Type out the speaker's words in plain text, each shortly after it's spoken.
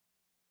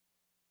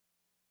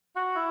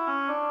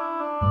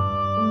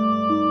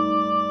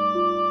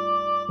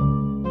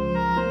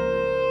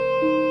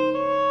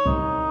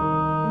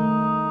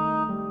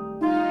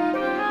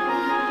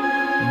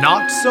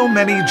Not so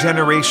many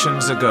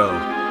generations ago,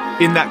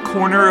 in that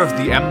corner of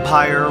the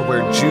empire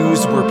where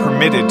Jews were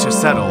permitted to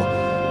settle,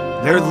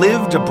 there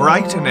lived a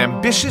bright and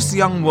ambitious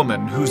young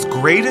woman whose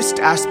greatest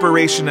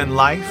aspiration in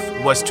life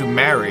was to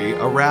marry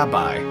a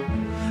rabbi.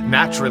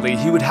 Naturally,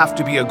 he would have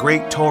to be a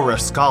great Torah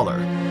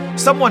scholar,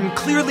 someone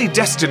clearly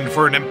destined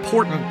for an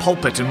important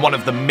pulpit in one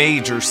of the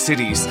major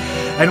cities,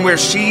 and where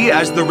she,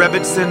 as the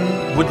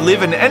Rebbitzin, would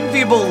live an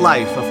enviable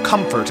life of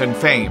comfort and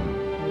fame.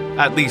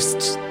 At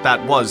least,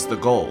 that was the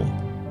goal.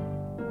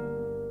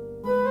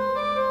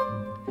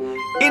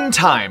 In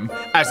time,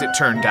 as it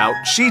turned out,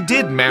 she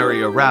did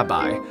marry a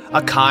rabbi,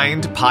 a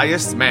kind,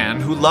 pious man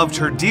who loved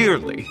her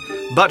dearly,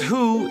 but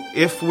who,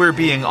 if we're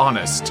being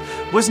honest,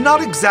 was not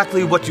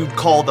exactly what you'd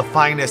call the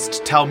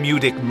finest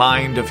Talmudic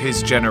mind of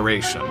his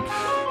generation.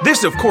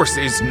 This, of course,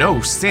 is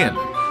no sin.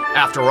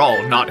 After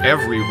all, not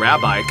every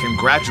rabbi can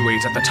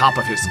graduate at the top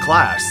of his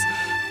class.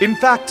 In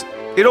fact,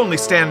 it only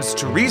stands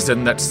to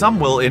reason that some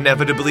will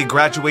inevitably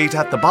graduate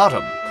at the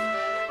bottom.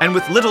 And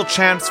with little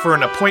chance for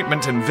an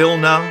appointment in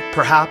Vilna,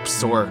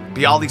 perhaps, or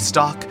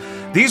Bialystok,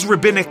 these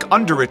rabbinic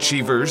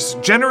underachievers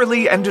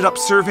generally ended up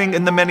serving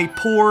in the many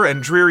poor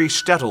and dreary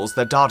shtetls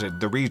that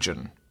dotted the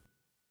region.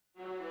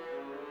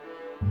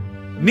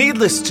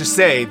 Needless to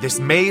say, this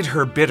made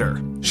her bitter.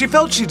 She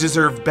felt she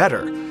deserved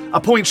better, a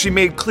point she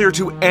made clear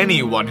to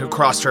anyone who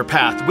crossed her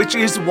path, which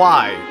is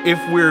why, if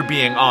we're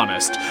being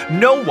honest,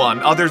 no one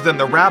other than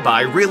the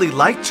rabbi really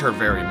liked her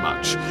very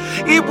much.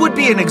 It would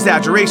be an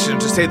exaggeration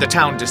to say the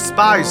town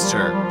despised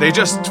her. They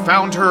just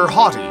found her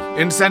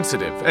haughty,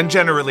 insensitive, and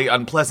generally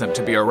unpleasant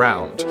to be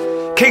around.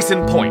 Case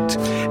in point,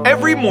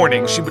 every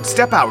morning she would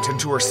step out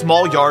into her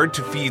small yard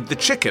to feed the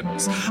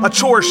chickens, a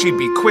chore she'd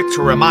be quick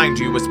to remind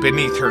you was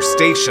beneath her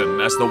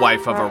station as the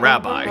wife of a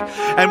rabbi.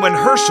 And when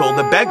Herschel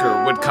the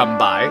beggar would come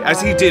by,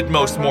 as he did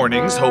most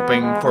mornings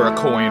hoping for a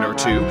coin or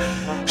two,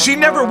 she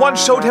never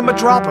once showed him a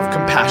drop of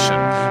compassion,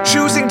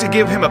 choosing to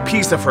give him a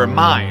piece of her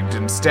mind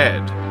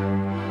instead.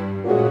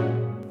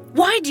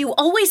 Why do you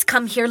always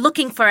come here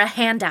looking for a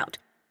handout?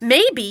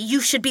 Maybe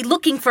you should be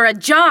looking for a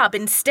job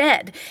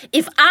instead.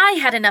 If I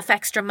had enough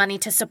extra money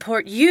to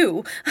support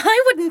you, I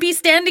wouldn't be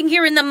standing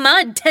here in the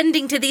mud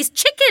tending to these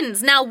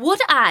chickens, now would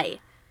I?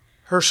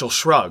 Herschel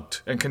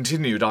shrugged and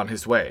continued on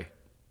his way.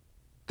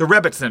 The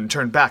Rebbitzin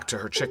turned back to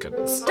her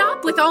chickens.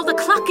 Stop with all the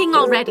clucking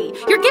already.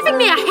 You're giving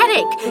me a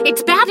headache.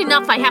 It's bad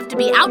enough I have to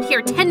be out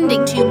here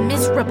tending to you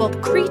miserable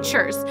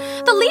creatures.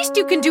 The least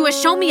you can do is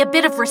show me a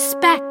bit of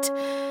respect.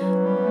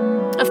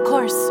 Of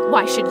course,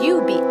 why should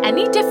you be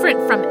any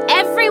different from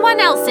everyone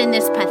else in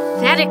this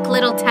pathetic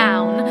little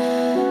town?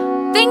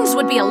 Things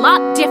would be a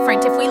lot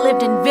different if we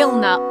lived in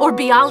Vilna or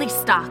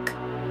Bialystok.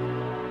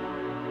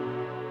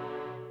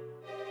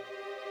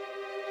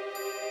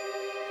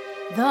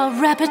 The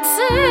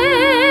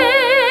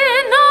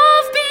Rebbitzin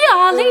of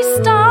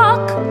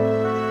Bialystok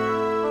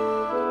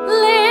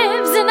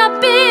lives in a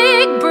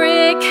big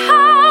brick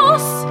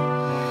house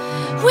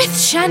with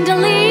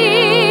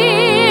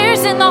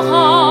chandeliers in the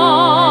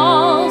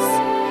halls,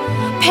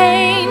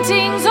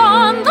 paintings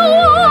on the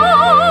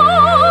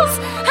walls,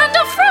 and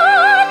a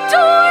front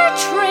door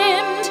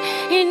trimmed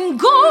in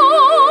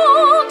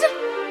gold.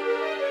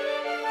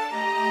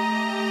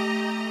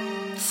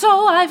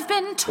 So I've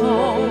been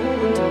told.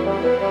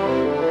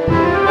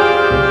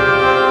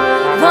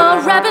 The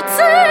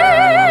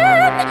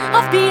Rebbitzin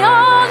of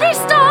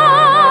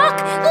Bialystok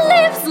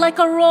lives like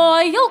a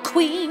royal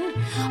queen,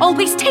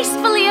 always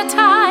tastefully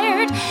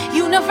attired,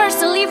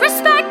 universally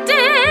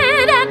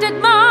respected and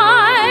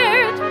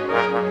admired.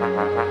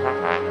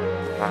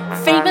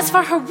 Famous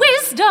for her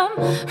wisdom,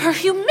 her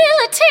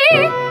humility,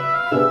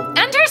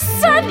 and her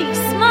sunny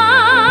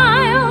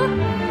smile.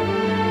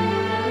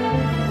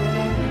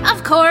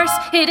 Of course,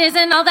 it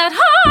isn't all that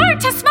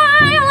hard to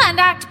smile and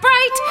act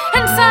bright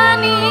and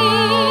sunny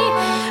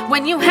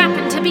when you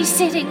happen to be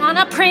sitting on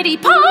a pretty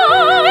pile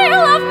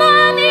of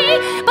money.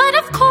 But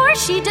of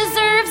course she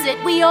deserves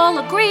it, we all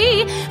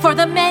agree, for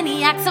the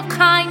many acts of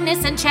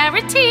kindness and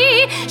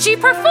charity she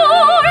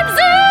performs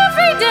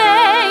every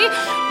day,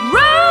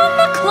 round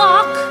the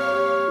clock.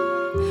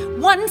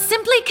 One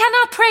simply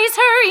cannot praise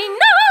her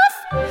enough,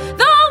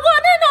 the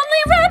one and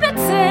only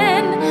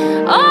Rebbitzin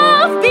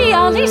of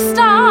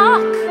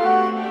Bialystok.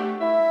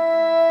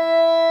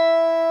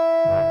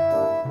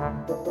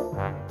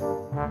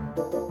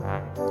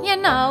 You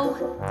know,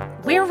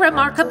 we're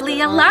remarkably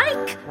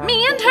alike,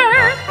 me and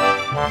her.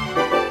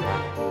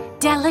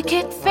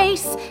 Delicate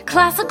face,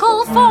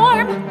 classical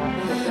form,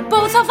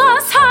 both of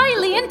us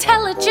highly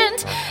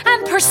intelligent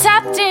and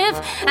perceptive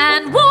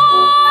and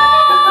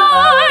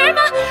warm,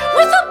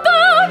 with a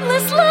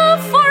boundless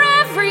love for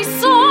every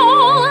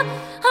soul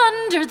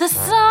under the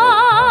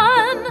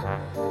sun.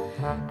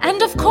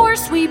 And of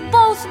course we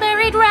both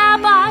married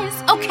rabbis.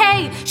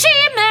 Okay, she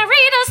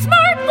married a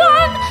smart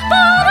one,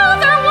 but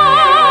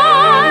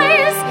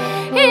otherwise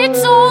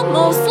it's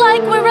almost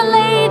like we're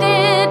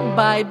related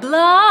by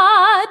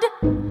blood.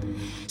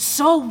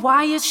 So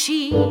why is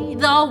she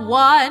the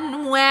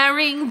one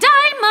wearing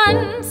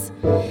diamonds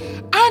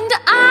and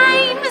I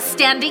I'm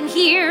standing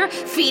here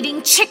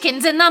feeding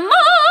chickens in the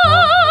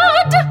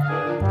mud.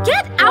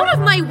 Get out of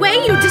my way,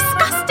 you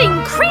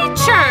disgusting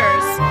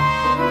creatures!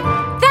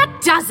 That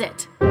does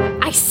it.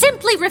 I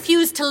simply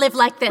refuse to live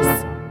like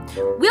this.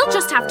 We'll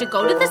just have to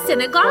go to the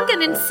synagogue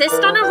and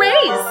insist on a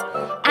raise.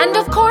 And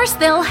of course,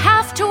 they'll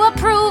have to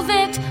approve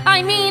it.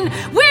 I mean,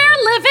 we're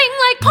living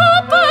like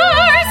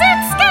paupers.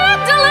 It's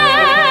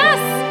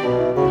scandalous.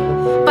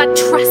 But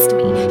trust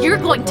me, you're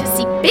going to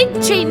see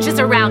big changes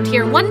around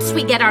here once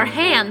we get our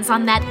hands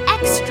on that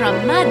extra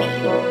money.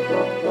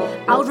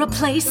 I'll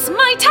replace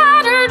my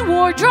tattered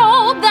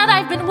wardrobe that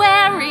I've been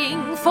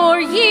wearing for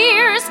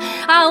years.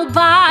 I'll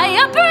buy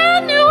a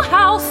brand new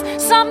house,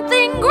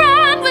 something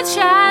grand with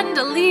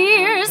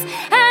chandeliers.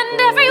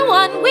 And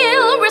everyone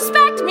will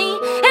respect me,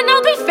 and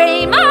I'll be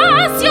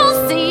famous,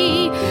 you'll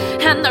see.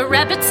 And the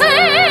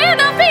Rebbitzin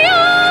of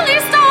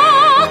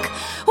Bialystok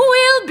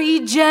will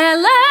be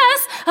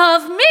jealous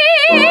of me.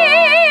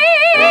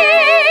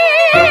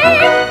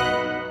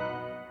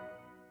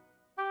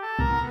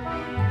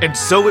 And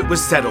so it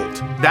was settled.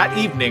 That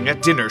evening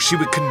at dinner, she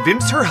would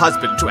convince her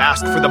husband to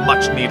ask for the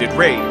much-needed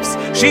raise.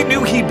 She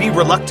knew he'd be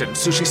reluctant,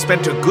 so she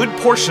spent a good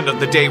portion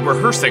of the day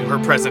rehearsing her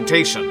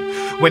presentation.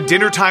 When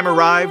dinner time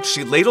arrived,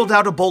 she ladled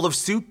out a bowl of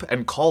soup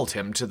and called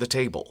him to the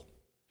table.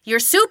 Your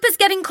soup is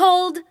getting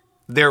cold.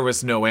 There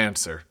was no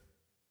answer.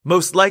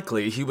 Most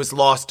likely, he was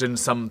lost in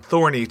some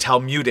thorny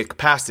Talmudic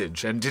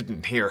passage and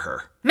didn't hear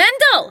her.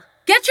 Mendel,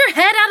 get your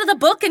head out of the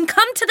book and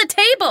come to the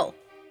table.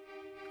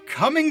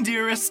 Coming,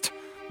 dearest.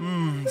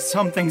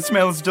 Something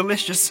smells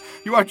delicious.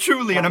 You are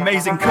truly an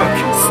amazing cook.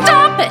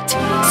 Stop it!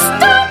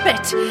 Stop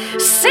it!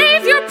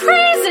 Save your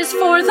praises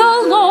for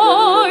the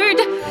Lord.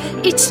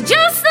 It's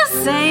just the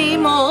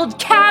same old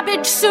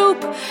cabbage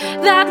soup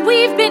that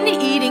we've been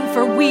eating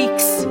for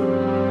weeks.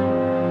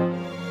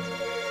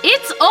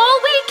 It's all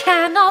we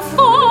can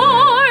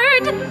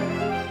afford.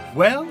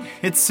 Well,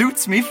 it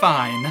suits me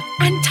fine.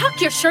 And tuck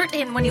your shirt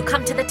in when you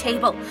come to the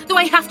table. Do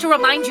I have to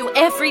remind you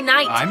every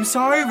night? I'm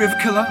sorry,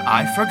 Rivkala,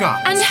 I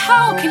forgot. And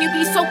how can you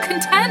be so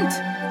content?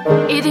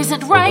 It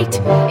isn't right.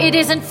 It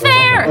isn't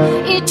fair.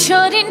 It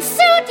shouldn't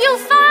suit you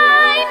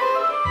fine.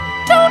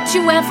 Don't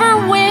you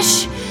ever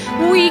wish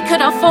we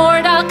could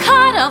afford a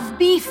cut of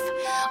beef,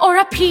 or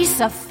a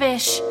piece of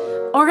fish,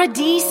 or a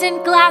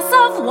decent glass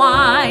of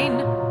wine?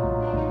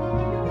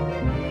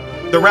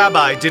 The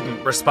rabbi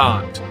didn't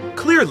respond.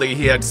 Clearly,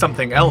 he had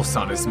something else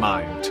on his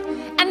mind.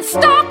 And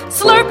stop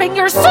slurping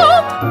your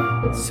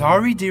soup!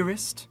 Sorry,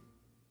 dearest.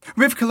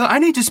 Rivkala, I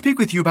need to speak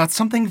with you about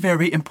something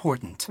very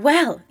important.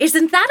 Well,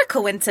 isn't that a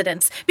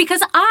coincidence?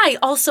 Because I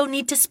also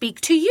need to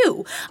speak to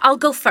you. I'll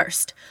go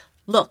first.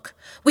 Look,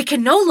 we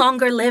can no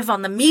longer live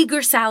on the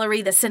meager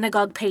salary the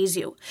synagogue pays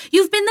you.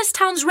 You've been this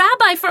town's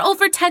rabbi for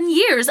over 10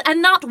 years,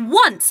 and not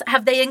once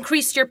have they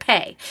increased your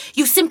pay.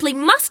 You simply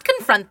must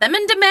confront them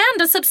and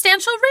demand a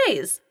substantial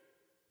raise.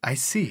 I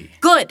see.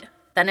 Good.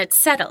 Then it's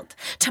settled.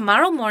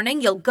 Tomorrow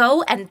morning you'll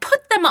go and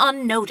put them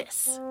on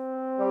notice.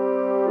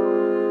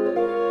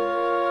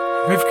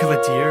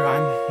 Rivkala, dear,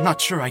 I'm not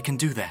sure I can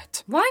do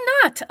that. Why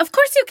not? Of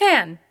course you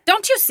can.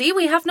 Don't you see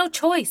we have no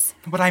choice?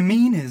 What I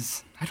mean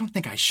is, I don't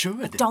think I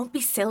should. Don't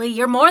be silly.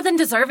 You're more than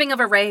deserving of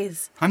a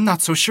raise. I'm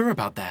not so sure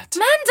about that.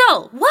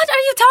 Mendel, what are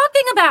you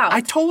talking about?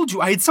 I told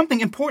you I had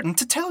something important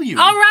to tell you.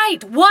 All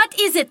right, what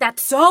is it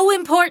that's so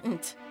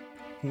important?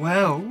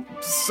 Well,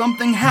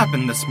 something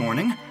happened this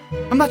morning.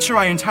 I'm not sure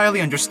I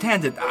entirely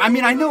understand it. I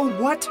mean, I know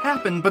what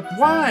happened, but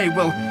why?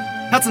 Well,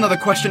 that's another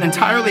question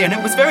entirely, and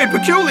it was very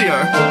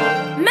peculiar.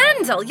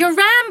 Mendel, you're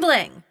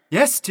rambling.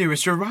 Yes,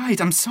 dearest, you're right.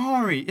 I'm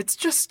sorry. It's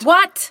just...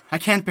 What? I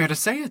can't bear to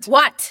say it.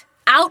 What?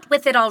 Out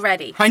with it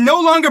already. I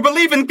no longer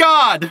believe in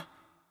God!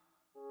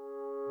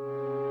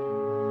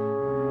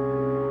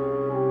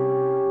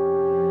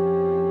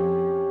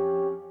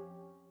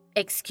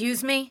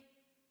 Excuse me?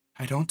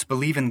 I don't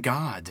believe in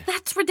God.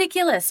 That's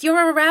ridiculous.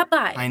 You're a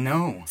rabbi. I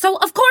know. So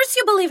of course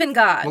you believe in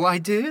God. Well, I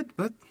did,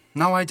 but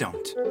now I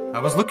don't. I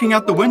was looking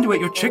out the window at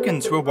your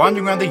chickens who were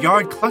wandering around the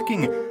yard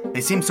clucking.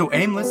 They seemed so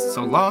aimless,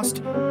 so lost,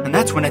 and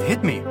that's when it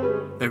hit me.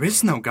 There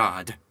is no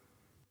God.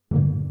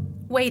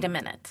 Wait a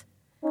minute.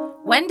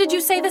 When did you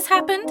say this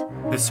happened?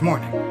 This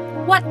morning.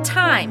 What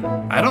time?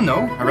 I don't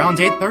know, around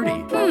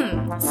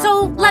 8:30.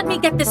 So let me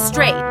get this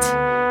straight.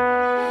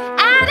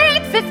 At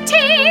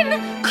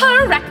 8:15,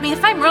 correct me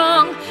if I'm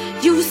wrong,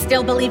 you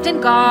still believed in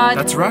God.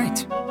 That's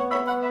right.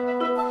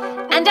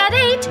 And at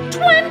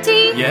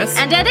 8:20. Yes.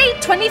 And at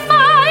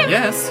 8:25.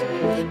 Yes.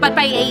 But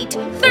by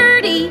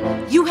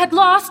 8:30, you had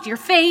lost your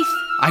faith.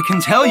 I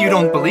can tell you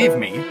don't believe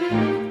me.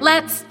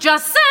 Let's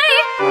just say,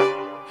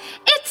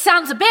 it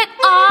sounds a bit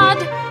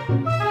odd.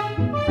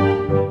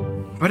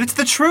 But it's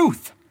the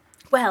truth.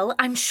 Well,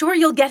 I'm sure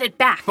you'll get it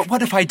back. But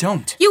what if I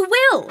don't? You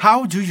will.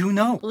 How do you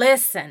know?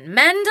 Listen,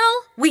 Mendel,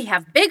 we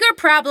have bigger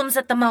problems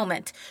at the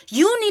moment.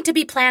 You need to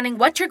be planning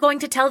what you're going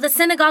to tell the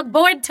synagogue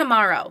board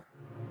tomorrow.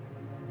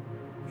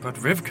 But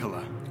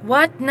Rivkala,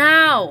 What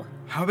now?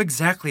 how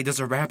exactly does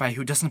a rabbi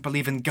who doesn't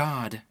believe in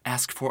God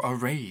ask for a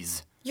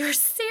raise? You're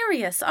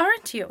serious,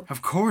 aren't you?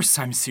 Of course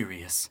I'm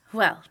serious.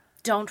 Well,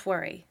 Don't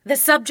worry. The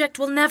subject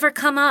will never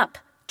come up.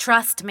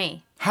 Trust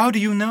me. How do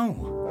you know?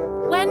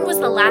 When was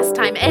the last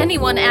time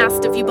anyone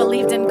asked if you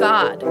believed in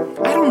God?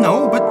 I don't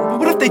know, but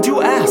what if they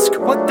do ask?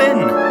 What then?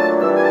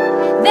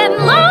 Then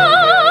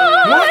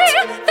lie!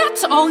 What?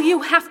 That's all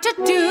you have to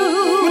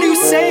do. What are you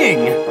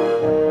saying?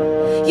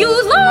 You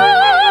lie!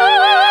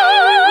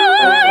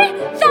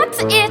 That's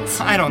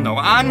it. I don't know.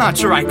 I'm not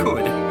sure I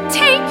could.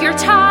 Take your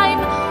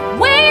time.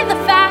 Weigh the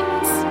facts.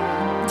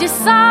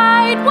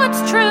 Decide what's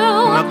true.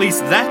 Well, at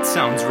least that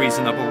sounds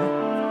reasonable.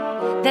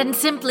 Then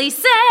simply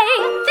say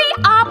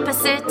the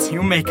opposite.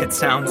 You make it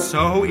sound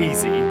so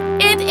easy.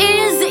 It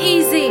is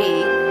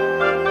easy.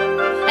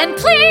 And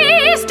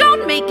please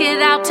don't make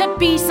it out to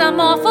be some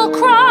awful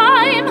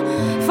crime.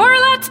 For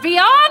let's be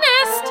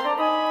honest,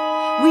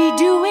 we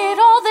do it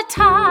all the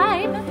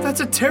time. That's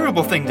a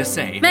terrible thing to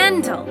say.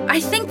 Mendel, I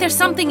think there's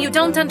something you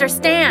don't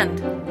understand.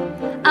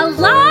 A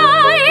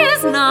lie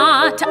is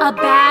not a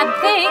bad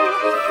thing.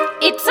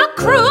 It's a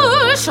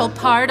crucial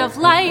part of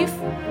life.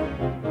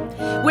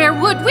 Where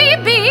would we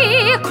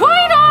be,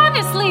 quite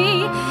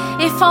honestly,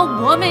 if a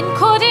woman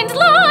couldn't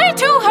lie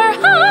to her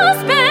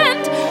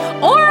husband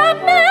or a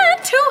man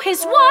to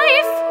his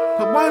wife?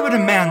 But why would a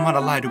man want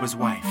to lie to his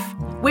wife?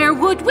 Where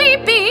would we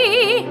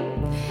be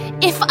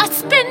if a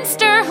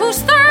spinster who's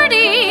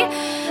 30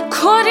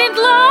 couldn't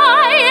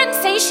lie and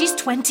say she's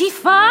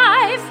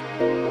 25?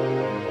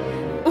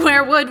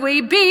 Where would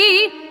we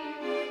be?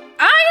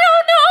 I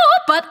don't know,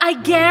 but I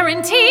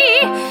guarantee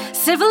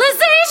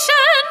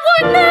civilization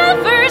would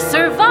never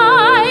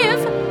survive.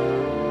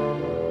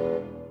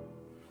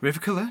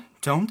 Rivkala,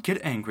 don't get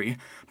angry,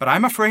 but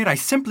I'm afraid I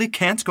simply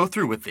can't go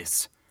through with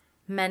this.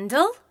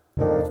 Mendel,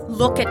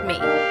 look at me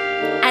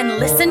and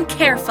listen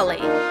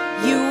carefully.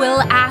 You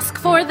will ask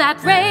for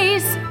that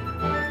raise.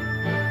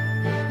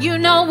 You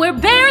know we're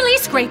barely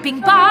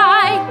scraping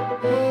by.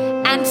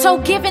 And so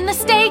given the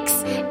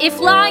stakes, if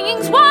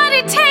lying's what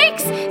it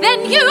takes,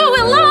 then you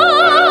will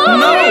lie.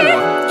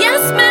 No!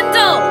 Yes,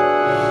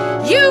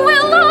 Mendel! You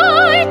will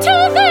lie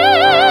to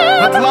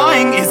them! But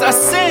lying is a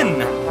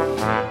sin!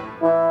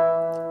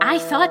 I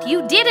thought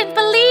you didn't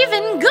believe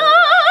in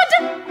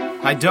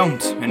God! I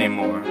don't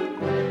anymore.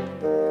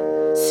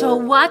 So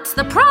what's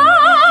the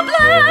problem?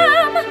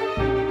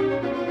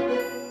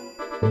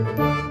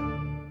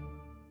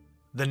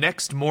 The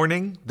next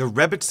morning, the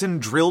Rebbitzin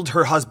drilled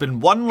her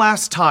husband one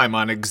last time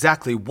on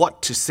exactly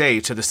what to say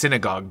to the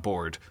synagogue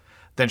board.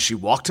 Then she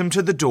walked him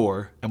to the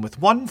door, and with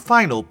one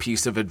final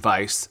piece of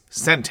advice,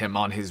 sent him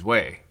on his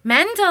way.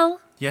 Mendel,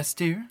 Yes,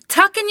 dear?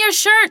 tuck in your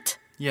shirt.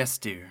 Yes,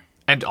 dear.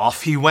 And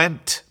off he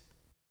went.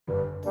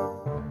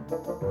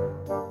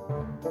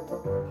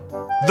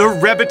 The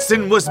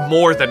Rebbitzin was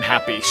more than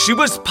happy. She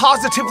was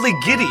positively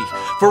giddy,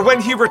 for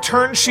when he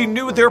returned, she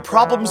knew their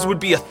problems would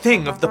be a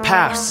thing of the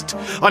past.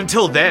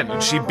 Until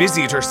then, she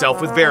busied herself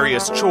with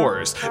various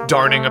chores,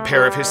 darning a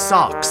pair of his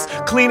socks,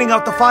 cleaning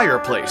out the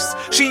fireplace.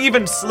 She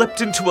even slipped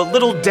into a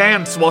little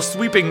dance while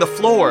sweeping the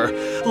floor.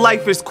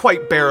 Life is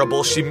quite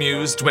bearable, she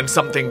mused, when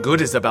something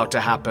good is about to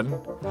happen.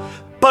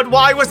 But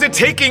why was it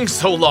taking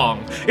so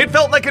long? It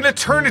felt like an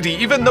eternity,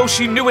 even though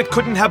she knew it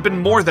couldn't have been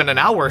more than an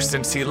hour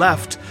since he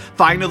left.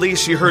 Finally,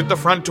 she heard the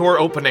front door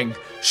opening.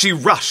 She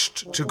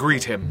rushed to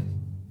greet him.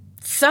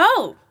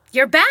 So,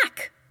 you're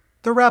back.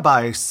 The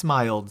rabbi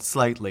smiled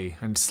slightly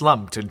and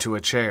slumped into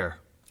a chair.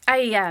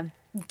 I,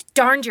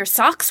 darned your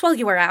socks while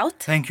you were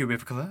out. Thank you,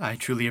 Rivkala. I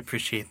truly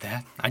appreciate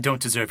that. I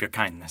don't deserve your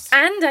kindness.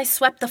 And I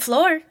swept the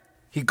floor.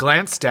 He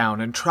glanced down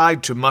and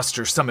tried to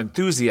muster some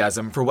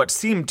enthusiasm for what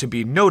seemed to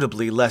be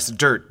notably less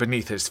dirt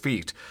beneath his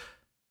feet.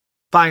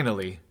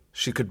 Finally,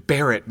 she could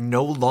bear it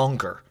no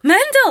longer.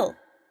 Mendel!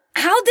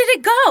 How did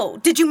it go?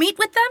 Did you meet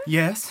with them?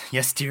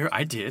 Yes, dear,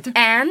 I did.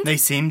 And? They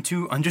seemed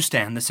to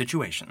understand the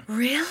situation.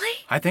 Really?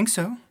 I think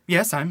so.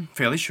 Yes, I'm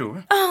fairly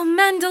sure. Oh,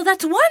 Mendel,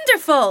 that's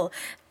wonderful.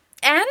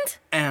 And?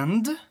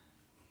 And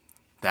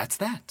that's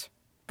that.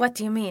 What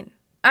do you mean?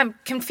 I'm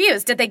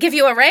confused. Did they give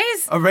you a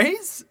raise? A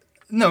raise?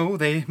 No,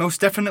 they most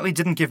definitely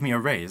didn't give me a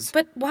raise.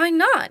 But why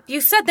not? You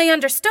said they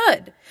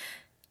understood.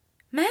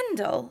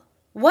 Mendel,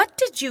 what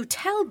did you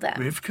tell them?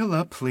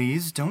 Rivkala,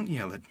 please don't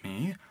yell at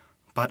me.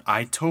 But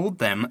I told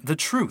them the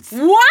truth.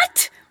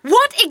 What?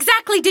 What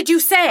exactly did you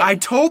say? I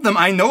told them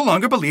I no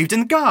longer believed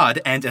in God,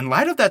 and in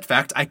light of that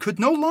fact, I could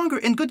no longer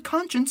in good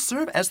conscience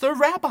serve as their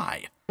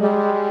rabbi.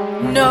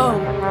 No.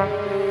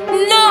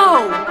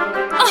 No!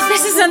 Oh,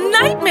 this is a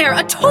nightmare,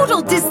 a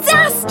total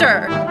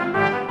disaster!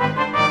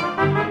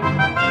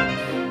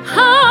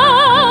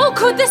 How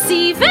could this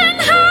even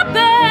happen?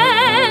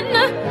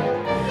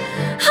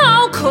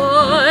 How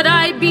could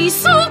I be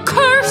so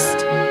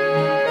cursed?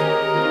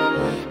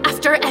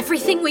 After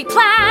everything we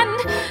planned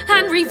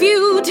and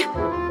reviewed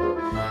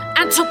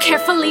and so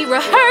carefully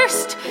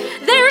rehearsed,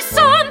 there's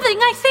something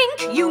I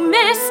think you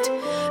missed,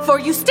 for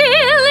you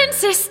still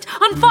insist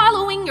on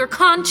following your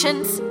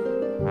conscience.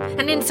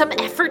 And in some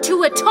effort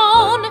to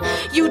atone,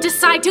 you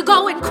decide to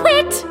go and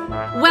quit.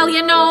 Well,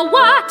 you know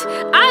what?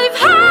 I've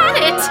had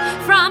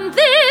it. From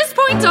this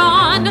point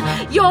on,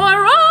 you're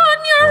on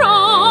your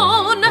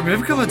own.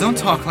 Rivkala, don't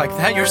talk like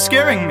that. You're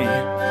scaring me.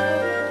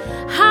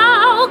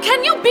 How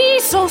can you be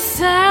so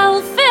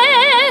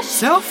selfish?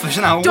 Selfish?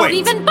 Now, wait. Don't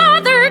even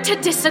bother to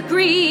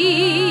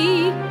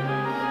disagree.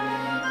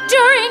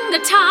 During the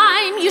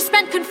time you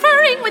spent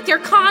conferring with your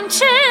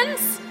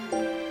conscience,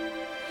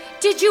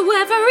 did you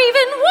ever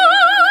even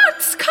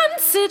once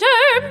consider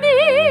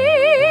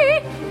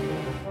me?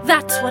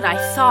 That's what I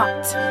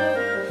thought.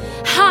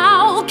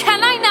 How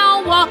can I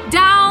now walk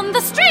down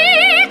the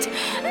street,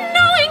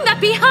 knowing that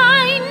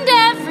behind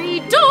every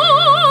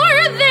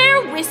door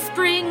they're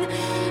whispering,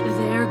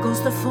 "There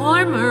goes the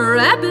former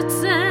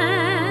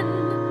Rebbitzin.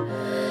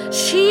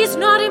 She's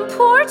not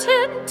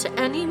important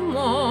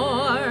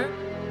anymore."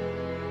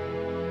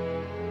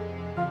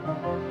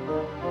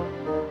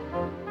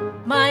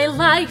 My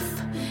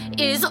life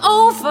is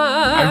over.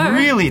 I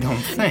really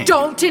don't think.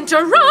 Don't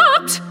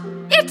interrupt!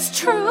 It's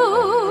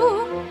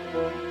true.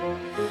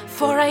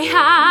 For I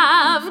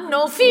have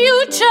no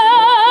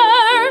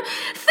future,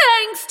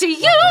 thanks to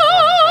you.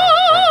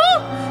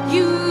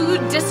 You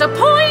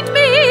disappoint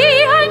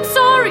me, I'm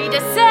sorry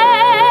to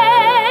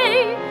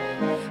say.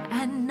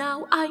 And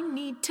now I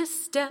need to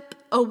step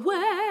away.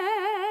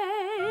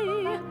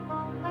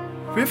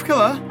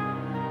 Rivkala?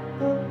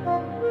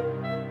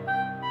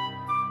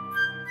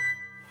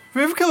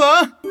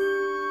 Rivkala?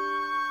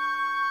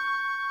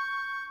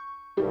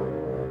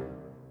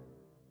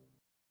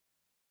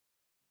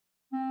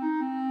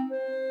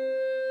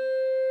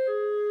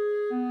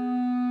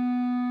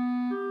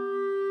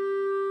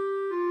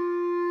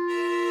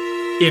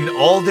 In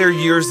all their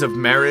years of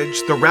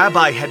marriage, the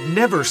rabbi had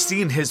never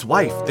seen his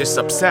wife this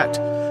upset.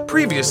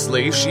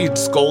 Previously, she'd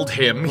scold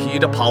him,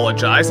 he'd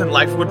apologize, and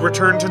life would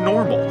return to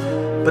normal.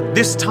 But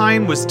this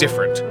time was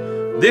different.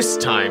 This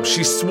time,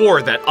 she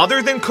swore that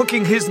other than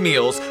cooking his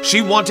meals, she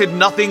wanted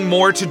nothing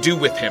more to do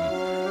with him.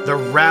 The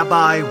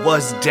rabbi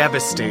was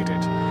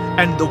devastated.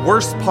 And the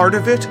worst part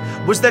of it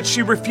was that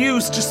she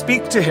refused to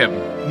speak to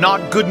him.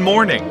 Not good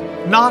morning,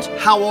 not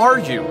how are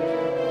you.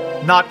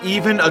 Not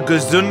even a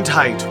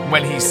gesundheit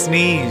when he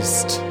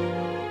sneezed.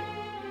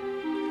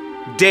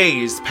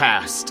 Days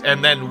passed,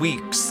 and then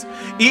weeks.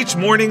 Each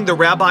morning, the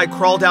rabbi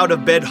crawled out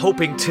of bed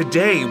hoping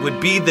today would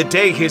be the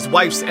day his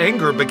wife's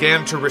anger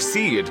began to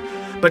recede.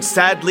 But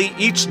sadly,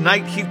 each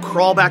night he'd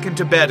crawl back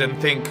into bed and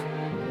think,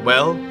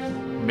 well,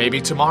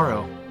 maybe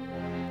tomorrow.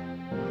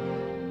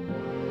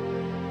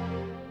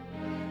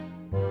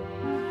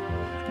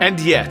 And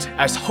yet,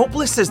 as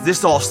hopeless as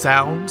this all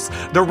sounds,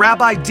 the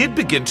rabbi did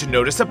begin to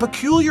notice a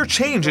peculiar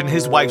change in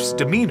his wife's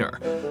demeanor.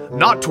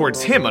 Not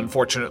towards him,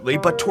 unfortunately,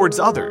 but towards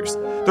others.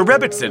 The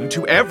Rebbitzin,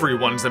 to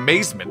everyone's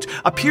amazement,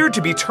 appeared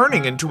to be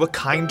turning into a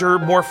kinder,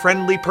 more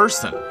friendly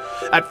person.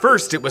 At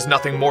first, it was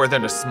nothing more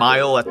than a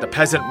smile at the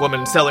peasant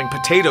woman selling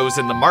potatoes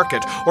in the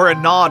market or a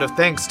nod of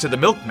thanks to the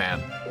milkman.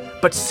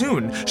 But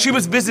soon, she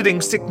was visiting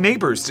sick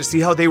neighbors to see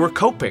how they were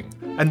coping.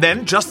 And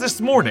then, just this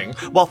morning,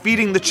 while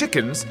feeding the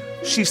chickens,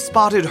 she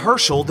spotted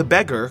Herschel the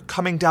beggar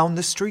coming down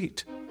the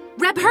street.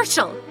 Reb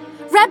Herschel!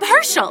 Reb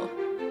Herschel!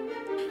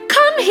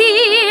 Come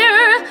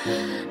here!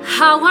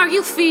 How are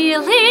you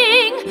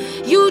feeling?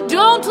 You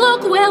don't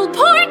look well,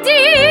 poor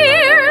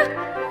dear!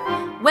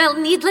 Well,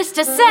 needless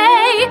to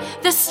say,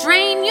 the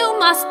strain you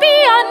must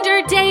be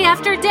under day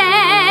after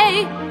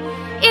day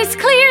is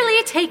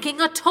clearly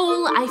taking a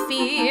toll, I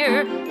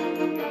fear.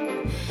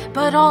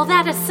 But all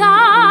that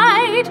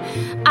aside,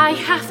 I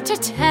have to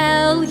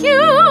tell you,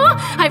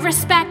 I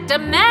respect a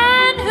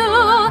man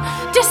who,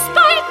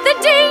 despite the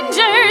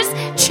dangers,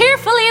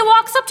 cheerfully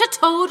walks up to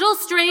total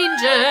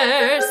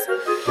strangers,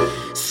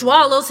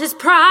 swallows his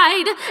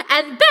pride,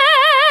 and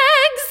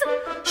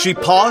begs. She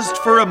paused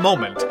for a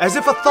moment, as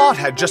if a thought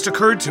had just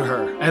occurred to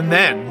her, and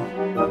then...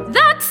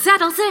 That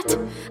settles it.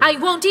 I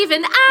won't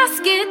even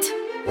ask it.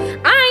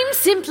 I'm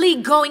simply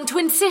going to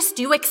insist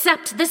you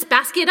accept this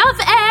basket of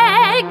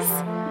eggs.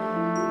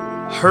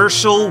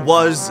 Herschel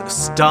was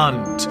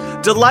stunned.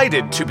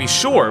 Delighted, to be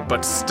sure,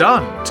 but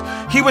stunned.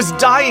 He was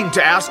dying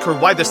to ask her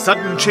why the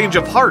sudden change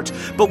of heart,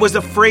 but was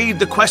afraid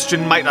the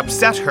question might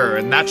upset her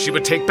and that she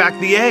would take back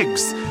the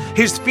eggs.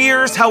 His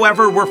fears,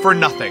 however, were for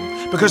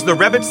nothing, because the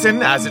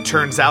Rebbitzin, as it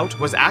turns out,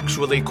 was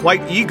actually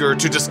quite eager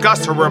to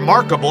discuss her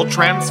remarkable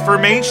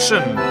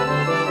transformation.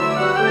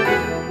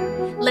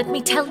 Let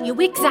me tell you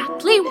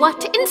exactly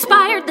what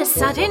inspired the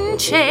sudden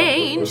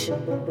change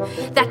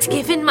that's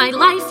given my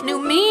life new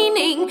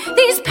meaning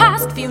these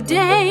past few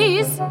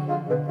days.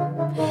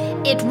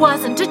 It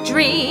wasn't a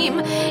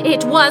dream,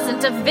 it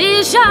wasn't a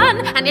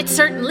vision, and it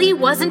certainly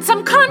wasn't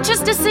some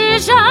conscious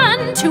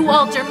decision to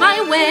alter my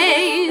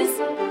ways.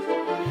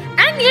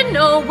 And you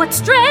know what's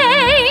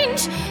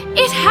strange?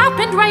 It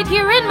happened right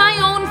here in my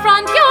own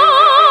front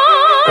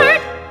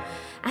yard.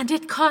 And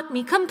it caught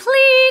me completely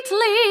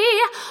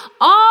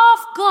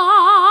off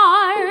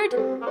guard.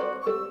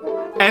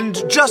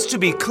 And just to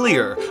be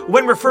clear,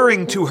 when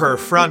referring to her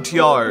front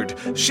yard,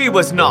 she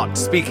was not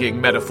speaking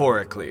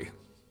metaphorically.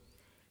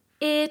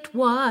 It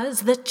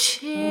was the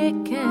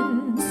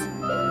chickens.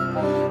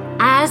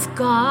 As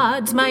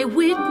God's my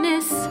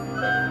witness,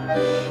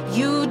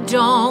 you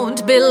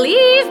don't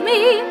believe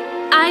me?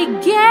 I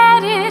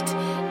get it,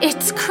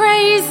 it's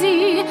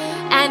crazy,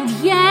 and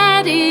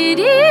yet it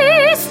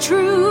is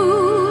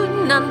true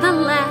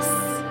nonetheless.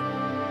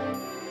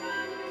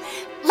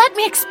 Let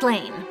me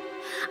explain.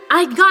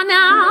 I'd gone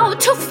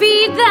out to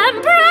feed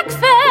them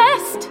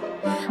breakfast,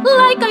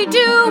 like I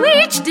do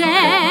each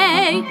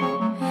day.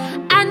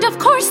 And of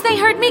course they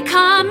heard me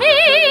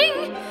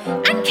coming,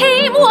 and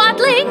came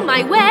waddling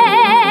my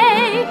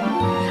way.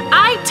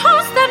 I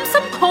tossed them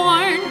some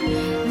corn,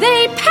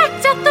 they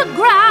pecked at the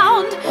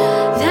ground.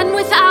 Then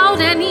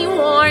without any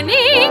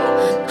warning,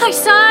 I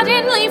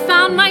suddenly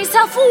found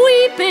myself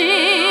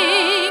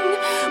weeping.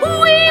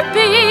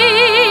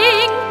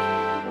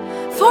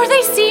 For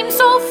they seemed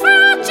so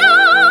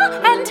fragile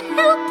and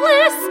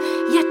helpless,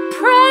 yet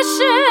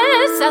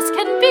precious as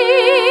can be.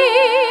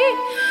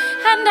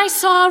 And I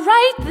saw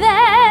right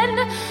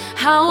then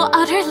how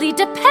utterly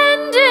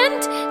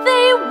dependent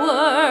they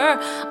were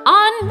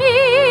on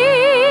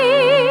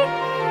me.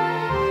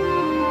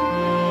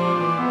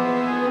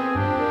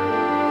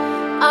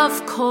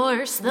 Of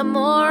course, the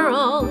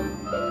moral,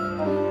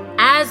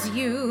 as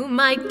you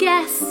might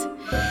guess,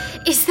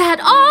 is that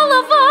all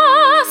of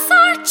us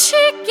are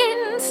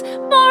chickens,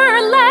 more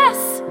or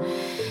less.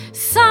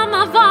 Some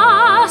of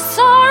us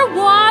are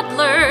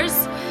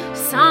waddlers,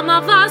 some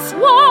of us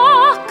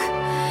walk,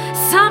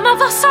 some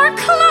of us are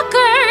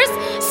cluckers,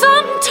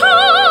 some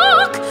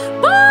talk,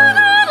 but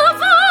all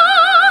of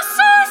us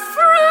are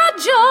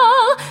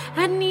fragile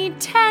and need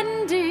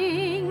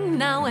tending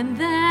now and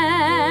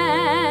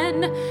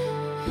then.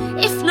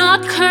 If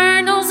not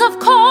kernels of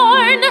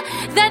corn,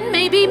 then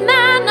maybe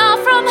manna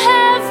from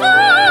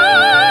heaven.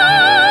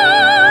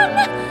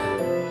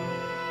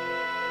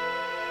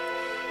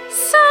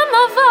 Some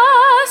of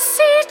us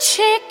see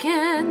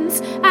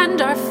chickens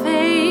and our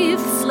faith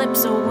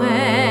slips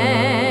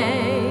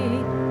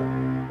away.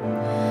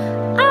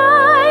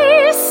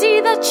 I see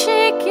the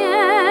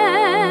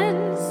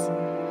chickens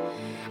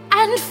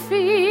and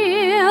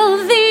feel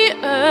the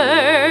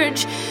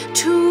urge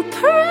to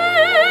pray.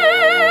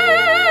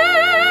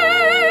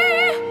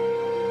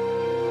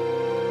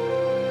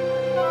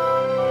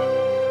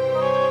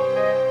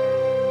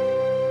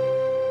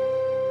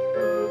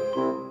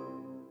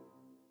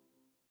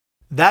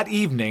 That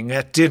evening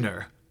at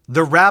dinner,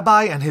 the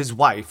rabbi and his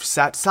wife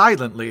sat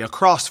silently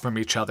across from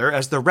each other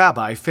as the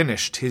rabbi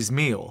finished his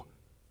meal.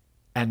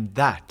 And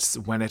that's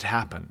when it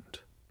happened.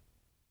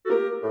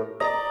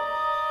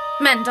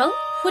 Mendel,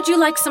 would you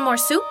like some more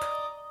soup?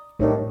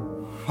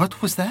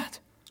 What was that?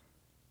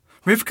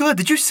 Rivka,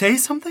 did you say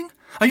something?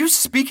 Are you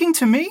speaking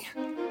to me?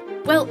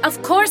 Well,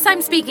 of course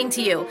I'm speaking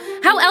to you.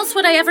 How else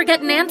would I ever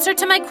get an answer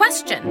to my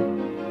question?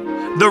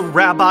 The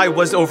rabbi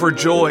was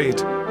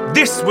overjoyed.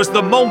 This was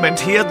the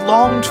moment he had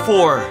longed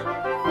for.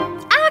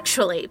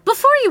 Actually,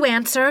 before you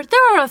answer,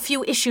 there are a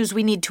few issues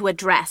we need to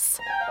address.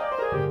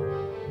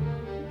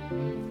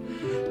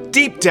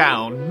 Deep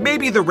down,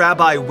 maybe the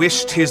rabbi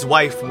wished his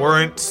wife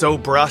weren't so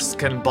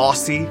brusque and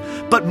bossy,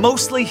 but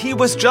mostly he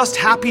was just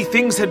happy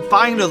things had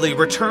finally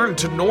returned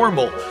to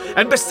normal.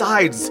 And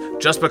besides,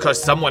 just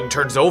because someone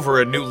turns over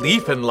a new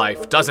leaf in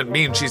life doesn't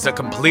mean she's a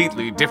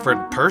completely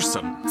different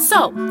person.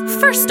 So,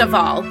 first of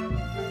all,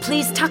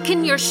 please tuck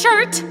in your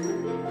shirt.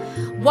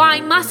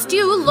 Why must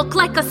you look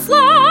like a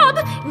slob?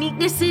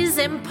 Neatness is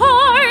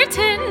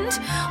important.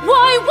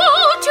 Why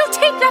won't you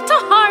take that to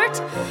heart?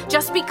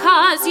 Just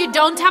because you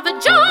don't have a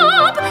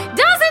job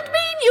doesn't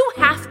mean you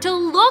have to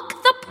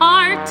look the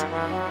part.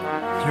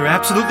 You're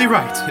absolutely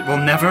right. It will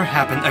never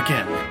happen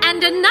again.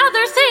 And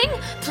another thing,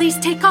 please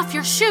take off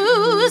your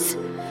shoes.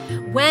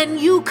 When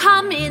you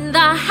come in the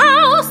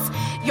house,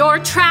 you're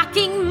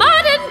tracking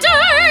mud and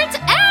dirt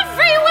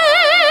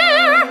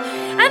everywhere.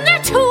 And there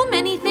are too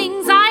many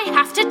things I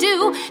have to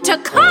do to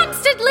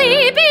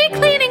constantly be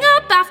cleaning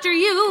up after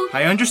you.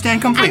 I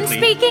understand completely.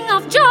 And speaking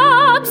of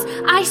jobs,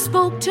 I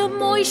spoke to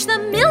Moish the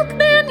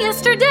milkman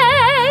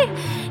yesterday.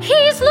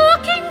 He's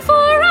looking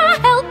for a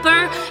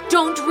helper.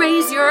 Don't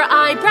raise your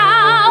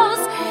eyebrows.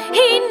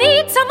 He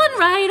needs someone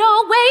right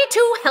away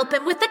to help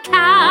him with the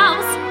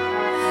cows.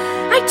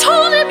 I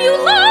told him you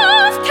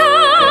love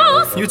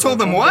cows. You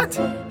told him what?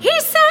 He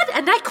said,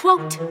 and I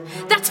quote,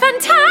 "That's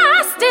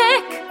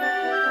fantastic."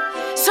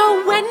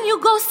 So when you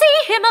go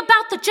see him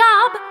about the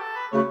job,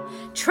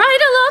 try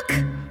to look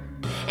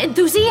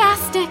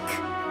enthusiastic.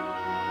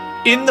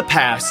 In the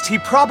past, he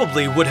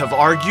probably would have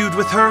argued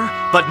with her,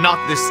 but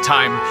not this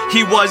time.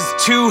 He was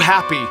too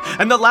happy,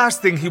 and the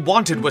last thing he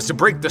wanted was to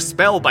break the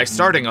spell by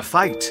starting a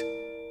fight.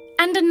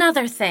 And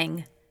another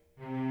thing.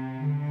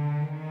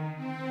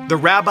 The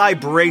rabbi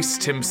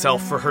braced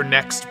himself for her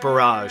next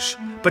barrage,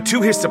 but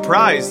to his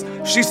surprise,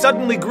 she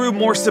suddenly grew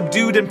more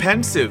subdued and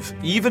pensive,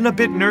 even a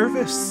bit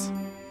nervous.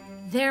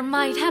 There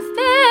might have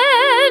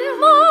been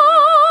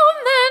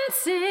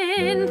moments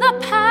in the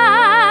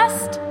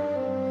past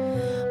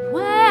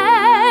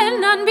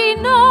when,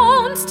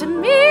 unbeknownst to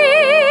me,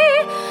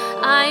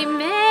 I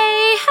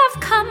may have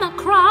come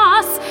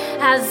across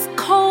as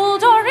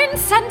cold or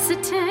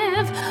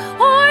insensitive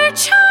or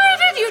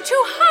chided you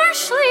too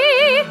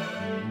harshly.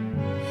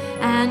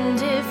 And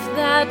if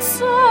that's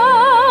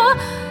so,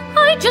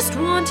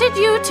 wanted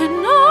you to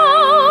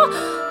know.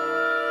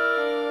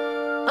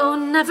 Oh,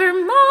 never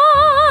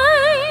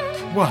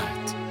mind.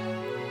 What?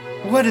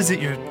 What is it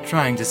you're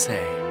trying to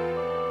say?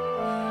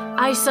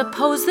 I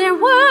suppose there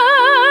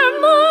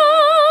were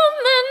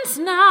moments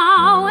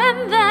now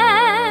and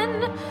then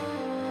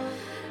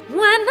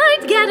when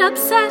I'd get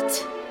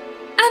upset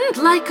and,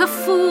 like a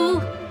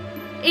fool,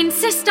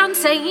 insist on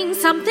saying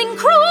something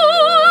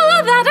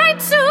cruel that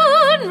I'd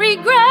soon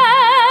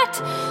regret,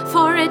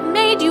 for it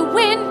made you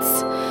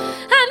wince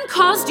and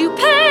caused you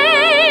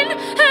pain,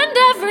 and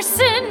ever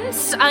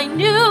since I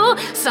knew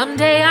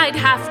someday I'd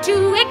have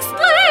to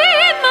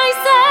explain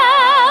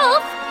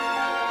myself.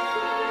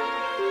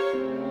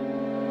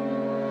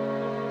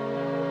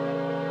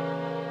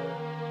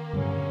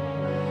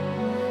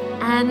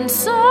 And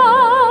so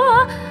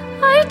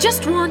I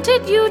just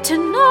wanted you to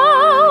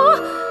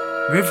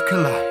know.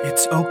 Rivkala,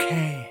 it's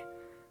okay.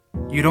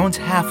 You don't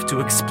have to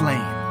explain.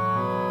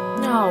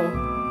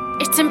 No,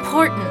 it's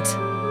important.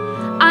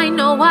 I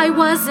know I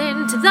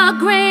wasn't the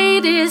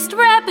greatest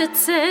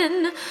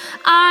Rebbitzin.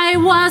 I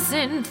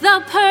wasn't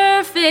the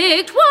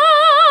perfect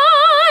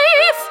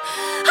wife.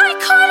 I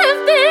could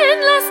have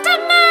been less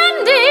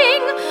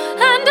demanding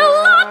and a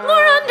lot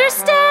more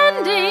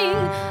understanding,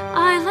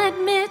 I'll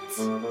admit.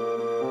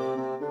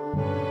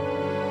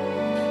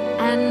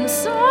 And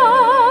so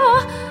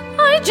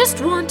I just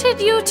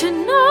wanted you to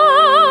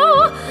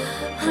know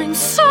I'm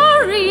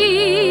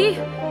sorry.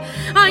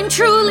 I'm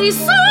truly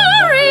sorry.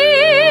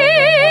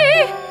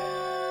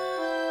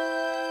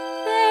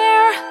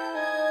 There.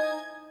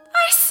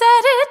 I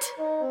said it.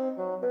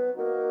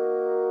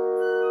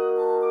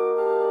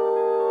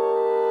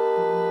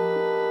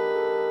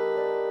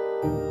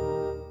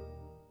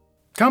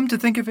 Come to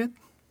think of it,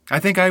 I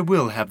think I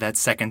will have that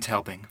second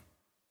helping.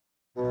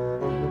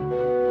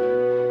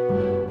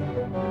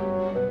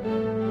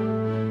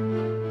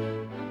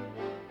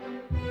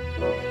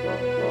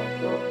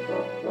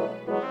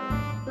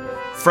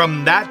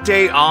 From that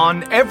day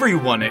on,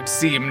 everyone, it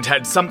seemed,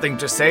 had something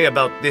to say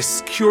about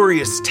this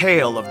curious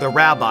tale of the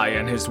rabbi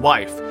and his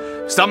wife.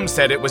 Some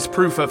said it was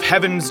proof of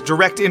heaven's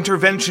direct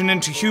intervention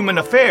into human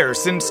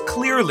affairs, since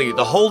clearly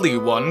the Holy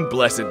One,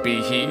 blessed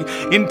be he,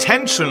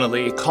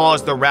 intentionally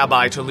caused the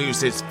rabbi to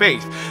lose his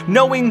faith,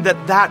 knowing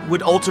that that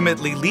would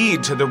ultimately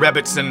lead to the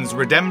Rebbitzins'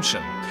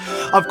 redemption.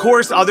 Of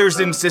course, others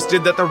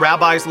insisted that the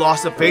rabbi's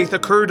loss of faith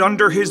occurred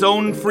under his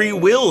own free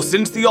will,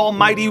 since the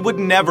Almighty would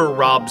never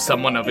rob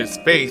someone of his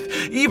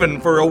faith,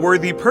 even for a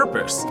worthy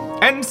purpose.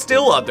 And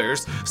still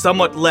others,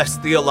 somewhat less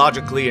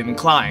theologically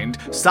inclined,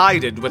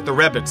 sided with the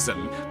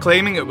Rebbitzin,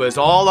 claiming it was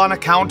all on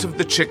account of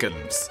the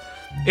chickens.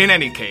 In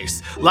any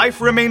case, life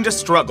remained a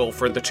struggle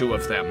for the two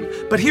of them,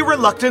 but he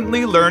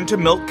reluctantly learned to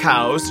milk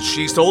cows,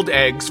 she sold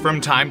eggs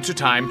from time to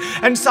time,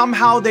 and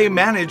somehow they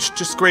managed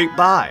to scrape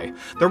by.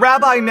 The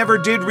rabbi never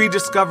did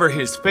rediscover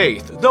his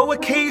faith, though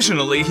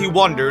occasionally he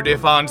wondered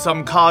if on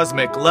some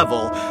cosmic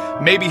level,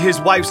 maybe his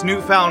wife's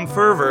newfound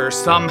fervor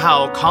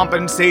somehow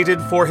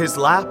compensated for his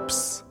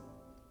lapse.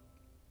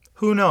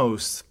 Who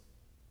knows?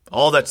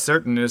 All that's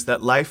certain is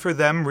that life for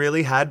them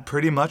really had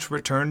pretty much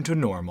returned to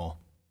normal.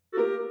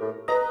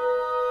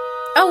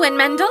 Oh, and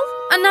Mendel,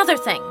 another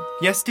thing.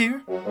 Yes,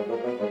 dear?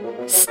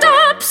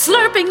 Stop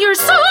slurping your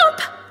soul